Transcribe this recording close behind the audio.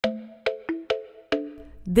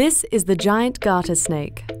This is the giant garter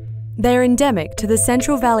snake. They are endemic to the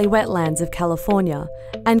Central Valley wetlands of California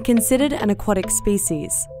and considered an aquatic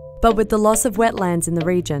species. But with the loss of wetlands in the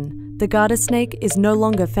region, the garter snake is no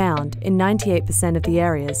longer found in 98% of the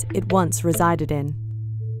areas it once resided in.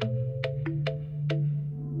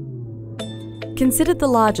 Considered the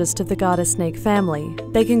largest of the garter snake family,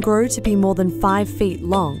 they can grow to be more than 5 feet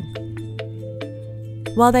long.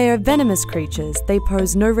 While they are venomous creatures, they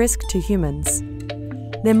pose no risk to humans.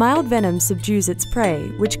 Their mild venom subdues its prey,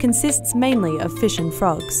 which consists mainly of fish and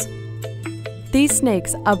frogs. These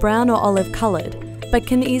snakes are brown or olive coloured, but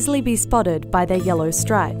can easily be spotted by their yellow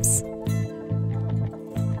stripes.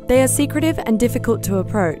 They are secretive and difficult to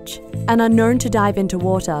approach, and are known to dive into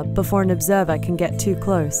water before an observer can get too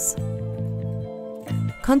close.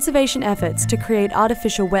 Conservation efforts to create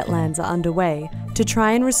artificial wetlands are underway to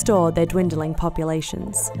try and restore their dwindling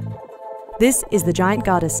populations. This is the giant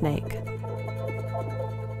garter snake.